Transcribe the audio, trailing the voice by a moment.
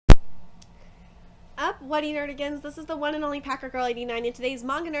What nerdigans? This is the one and only Packer Girl 89, and today's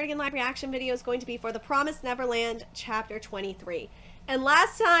Manga Nerdigan live reaction video is going to be for The Promised Neverland chapter 23. And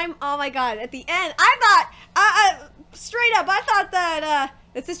last time, oh my god, at the end, I thought, straight up, I thought that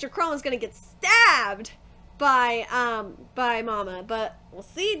Sister KRONE was gonna get stabbed by Mama, but we'll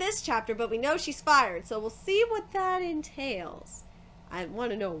see this chapter, but we know she's fired, so we'll see what that entails. I want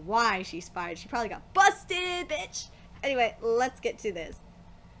to know why she's fired. She probably got busted, bitch! Anyway, let's get to this.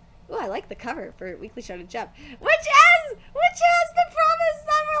 Ooh, I like the cover for Weekly Show to Jump, which has The Promised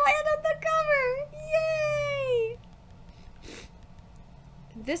Neverland on the cover! Yay!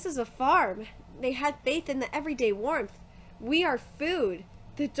 This is a farm. They had faith in the everyday warmth. We are food.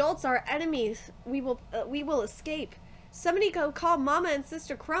 The adults are enemies. We will escape. Somebody go call Mama and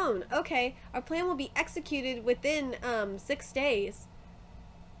Sister KRONE. Okay, our plan will be executed within 6 days.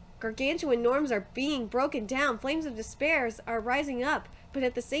 Gargantuan norms are being broken down. Flames of despair are rising up, but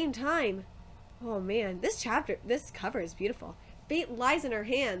at the same time, oh man, this cover is beautiful. Fate lies in our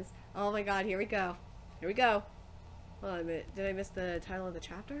hands. Oh my god, here we go. Here we go. Hold on a minute. Did I miss the title of the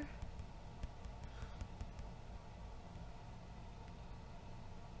chapter?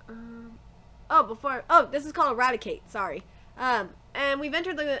 This is called Eradicate. Sorry. And we've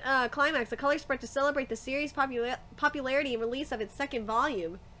entered the climax. The colors spread to celebrate the series' popularity and release of its second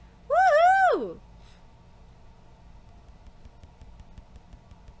volume. Woohoo!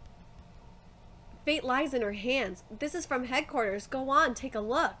 Fate lies in her hands. This is from headquarters. Go on, take a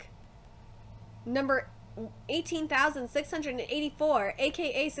look. Number 18,684,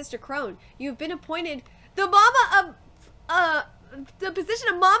 aka Sister KRONE. You've been appointed the Mama of the position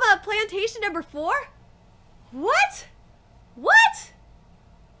of Mama of Plantation number 4? What? What?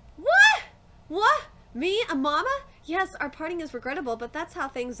 What? What? Me, a Mama? Yes, our parting is regrettable, but that's how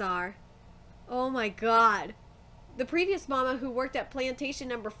things are. Oh my god. The previous Mama who worked at Plantation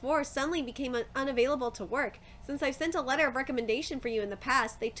number 4 suddenly became unavailable to work. Since I've sent a letter of recommendation for you in the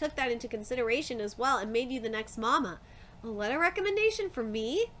past, they took that into consideration as well and made you the next Mama. A letter recommendation for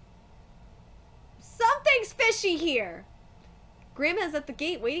me? Something's fishy here! Grandma's at the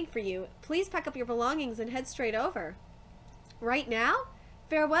gate waiting for you. Please pack up your belongings and head straight over. Right now?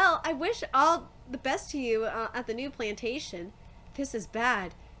 Farewell. I wish all the best to you at the new plantation. This is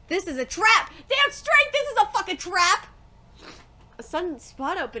bad. This is a trap! Damn straight, this is a fucking trap! A sudden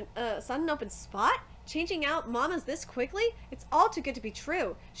open spot? Changing out Mamas this quickly? It's all too good to be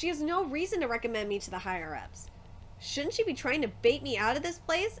true. She has no reason to recommend me to the higher-ups. Shouldn't she be trying to bait me out of this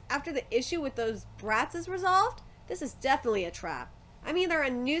place after the issue with those brats is resolved? This is definitely a trap. I'm either a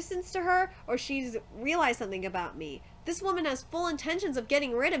nuisance to her or she's realized something about me. This woman has full intentions of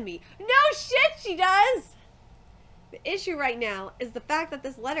getting rid of me. No shit, she does! The issue right now is the fact that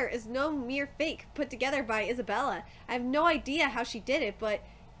this letter is no mere fake put together by Isabella. I have no idea how she did it, but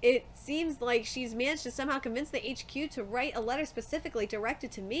it seems like she's managed to somehow convince the HQ to write a letter specifically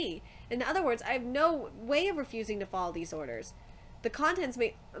directed to me. In other words, I have no way of refusing to follow these orders. The contents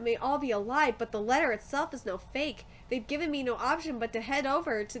may all be a lie, but the letter itself is no fake. They've given me no option but to head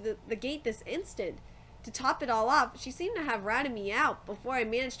over to the gate this instant. To top it all off, she seemed to have ratted me out before I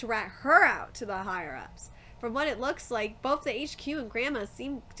managed to rat her out to the higher-ups. From what it looks like, both the HQ and Grandma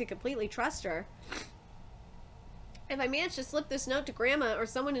seem to completely trust her. If I manage to slip this note to Grandma or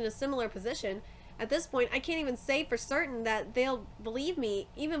someone in a similar position, at this point I can't even say for certain that they'll believe me,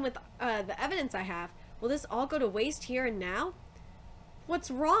 even with the evidence I have. Will this all go to waste here and now?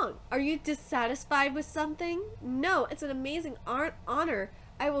 What's wrong? Are you dissatisfied with something? No, it's an amazing honor.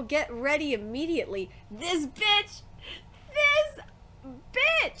 I will get ready immediately. This bitch! This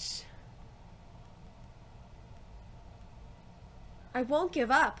bitch! I won't give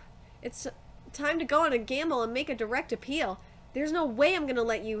up. It's time to go on a gamble and make a direct appeal. There's no way I'm gonna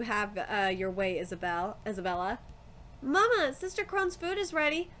let you have your way, Isabella. Mama, Sister KRONE's food is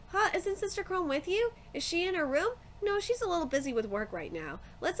ready. Huh, isn't Sister KRONE with you? Is she in her room? No, she's a little busy with work right now.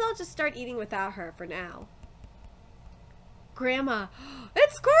 Let's all just start eating without her for now. Grandma.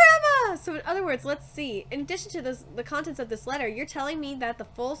 It's Grandma! So in other words, let's see. In addition to the contents of this letter, you're telling me that the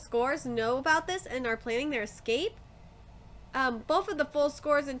full scores know about this and are planning their escape? Both of the full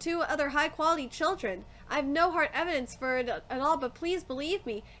scores and 2 other high-quality children. I have no hard evidence for it at all, but please believe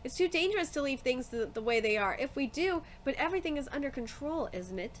me. It's too dangerous to leave things the way they are. If we do, but everything is under control,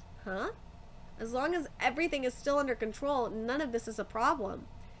 isn't it? Huh? As long as everything is still under control, none of this is a problem.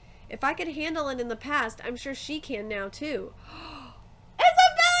 If I could handle it in the past, I'm sure she can now, too.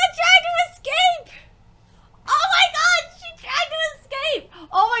 Isabella tried to escape! Oh my god, she tried to escape!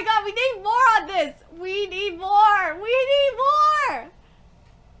 Oh my god, we need more on this! We need more! We need more!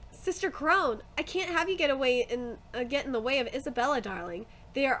 Sister KRONE, I can't have you get in the way of Isabella, darling.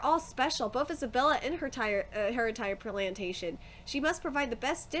 They are all special, both Isabella and her entire plantation. She must provide the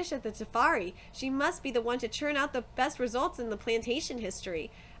best dish at the safari. She must be the one to churn out the best results in the plantation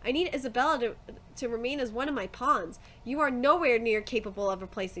history. I need Isabella to remain as one of my pawns. You are nowhere near capable of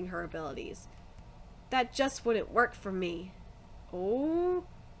replacing her abilities. That just wouldn't work for me. Oh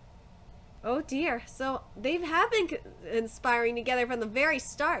dear. So they have been inspiring together from the very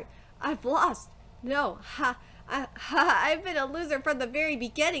start. I've lost. No. I've been a loser from the very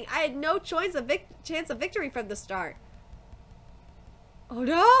beginning. I had no chance of victory from the start. Oh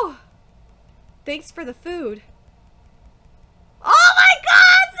no! Thanks for the food. Oh my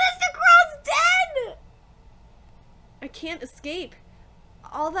god! Sister Crone's dead! I can't escape.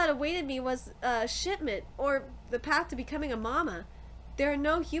 All that awaited me was a shipment, or the path to becoming a mama. There are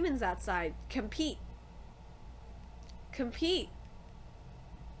no humans outside. Compete. Compete.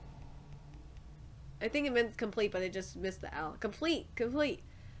 I think it meant complete, but I just missed the L. Complete.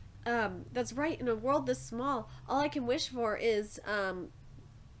 That's right. In a world this small, all I can wish for is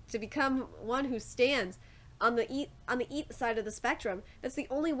to become one who stands on the eat side of the spectrum. That's the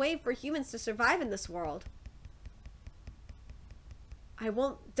only way for humans to survive in this world. I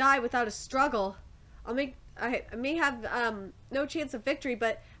won't die without a struggle. I may have no chance of victory,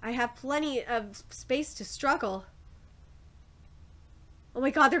 but I have plenty of space to struggle. Oh my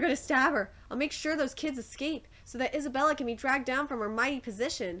god, they're gonna stab her. I'll make sure those kids escape, so that Isabella can be dragged down from her mighty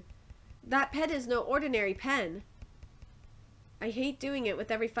position. That pen is no ordinary pen. I hate doing it with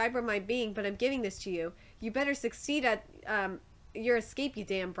every fiber of my being, but I'm giving this to you. You better succeed at your escape, you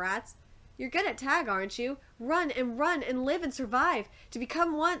damn brats. You're good at tag, aren't you? Run and live and survive, to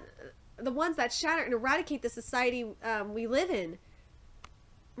become the ones that shatter and eradicate the society we live in.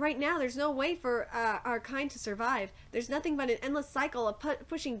 Right now, there's no way for our kind to survive. There's nothing but an endless cycle of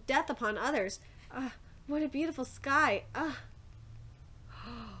pushing death upon others. What a beautiful sky. Oh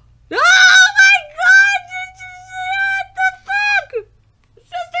my god! What the fuck?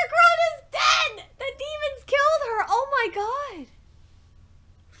 Sister Crone is dead! The demons killed her! Oh my god!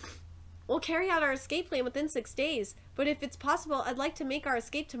 We'll carry out our escape plan within 6 days, but if it's possible, I'd like to make our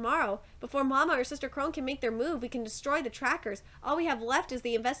escape tomorrow. Before Mama or Sister Crone can make their move, we can destroy the trackers. All we have left is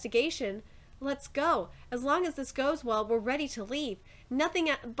the investigation. Let's go. As long as this goes well, we're ready to leave. Nothing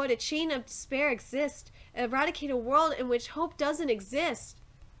but a chain of despair exists. Eradicate a world in which hope doesn't exist.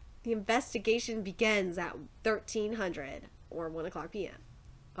 The investigation begins at 1300 or 1 o'clock p.m.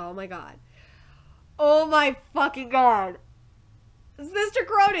 Oh my god. Oh my fucking god. Sister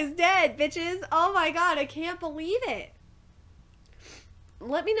Crone is dead, bitches. Oh my god, I can't believe it.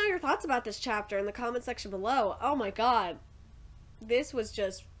 Let me know your thoughts about this chapter in the comment section below. Oh my god. This was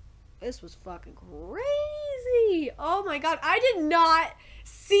fucking crazy. Oh my god, I did not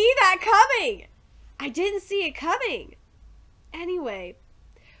see that coming. I didn't see it coming. Anyway,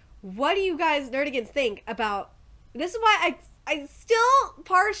 what do you guys nerdigans think about... This is why I still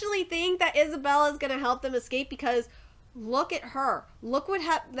partially think that Isabella is going to help them escape, because... Look at her. Look what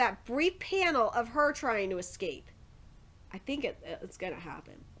happened. That brief panel of her trying to escape. I think it's going to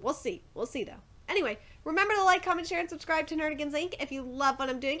happen. We'll see. We'll see, though. Anyway, remember to like, comment, share, and subscribe to Nerdigans Inc. if you love what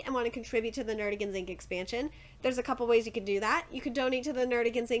I'm doing and want to contribute to the Nerdigans Inc. expansion. There's a couple ways you can do that. You can donate to the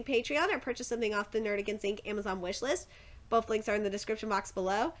Nerdigans Inc. Patreon or purchase something off the Nerdigans Inc. Amazon wishlist. Both links are in the description box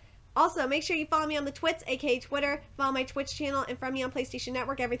below. Also, make sure you follow me on the Twits, aka Twitter, follow my Twitch channel, and friend me on PlayStation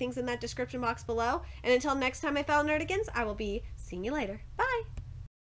Network. Everything's in that description box below. And until next time, my fellow Nerdigans, I will be seeing you later. Bye!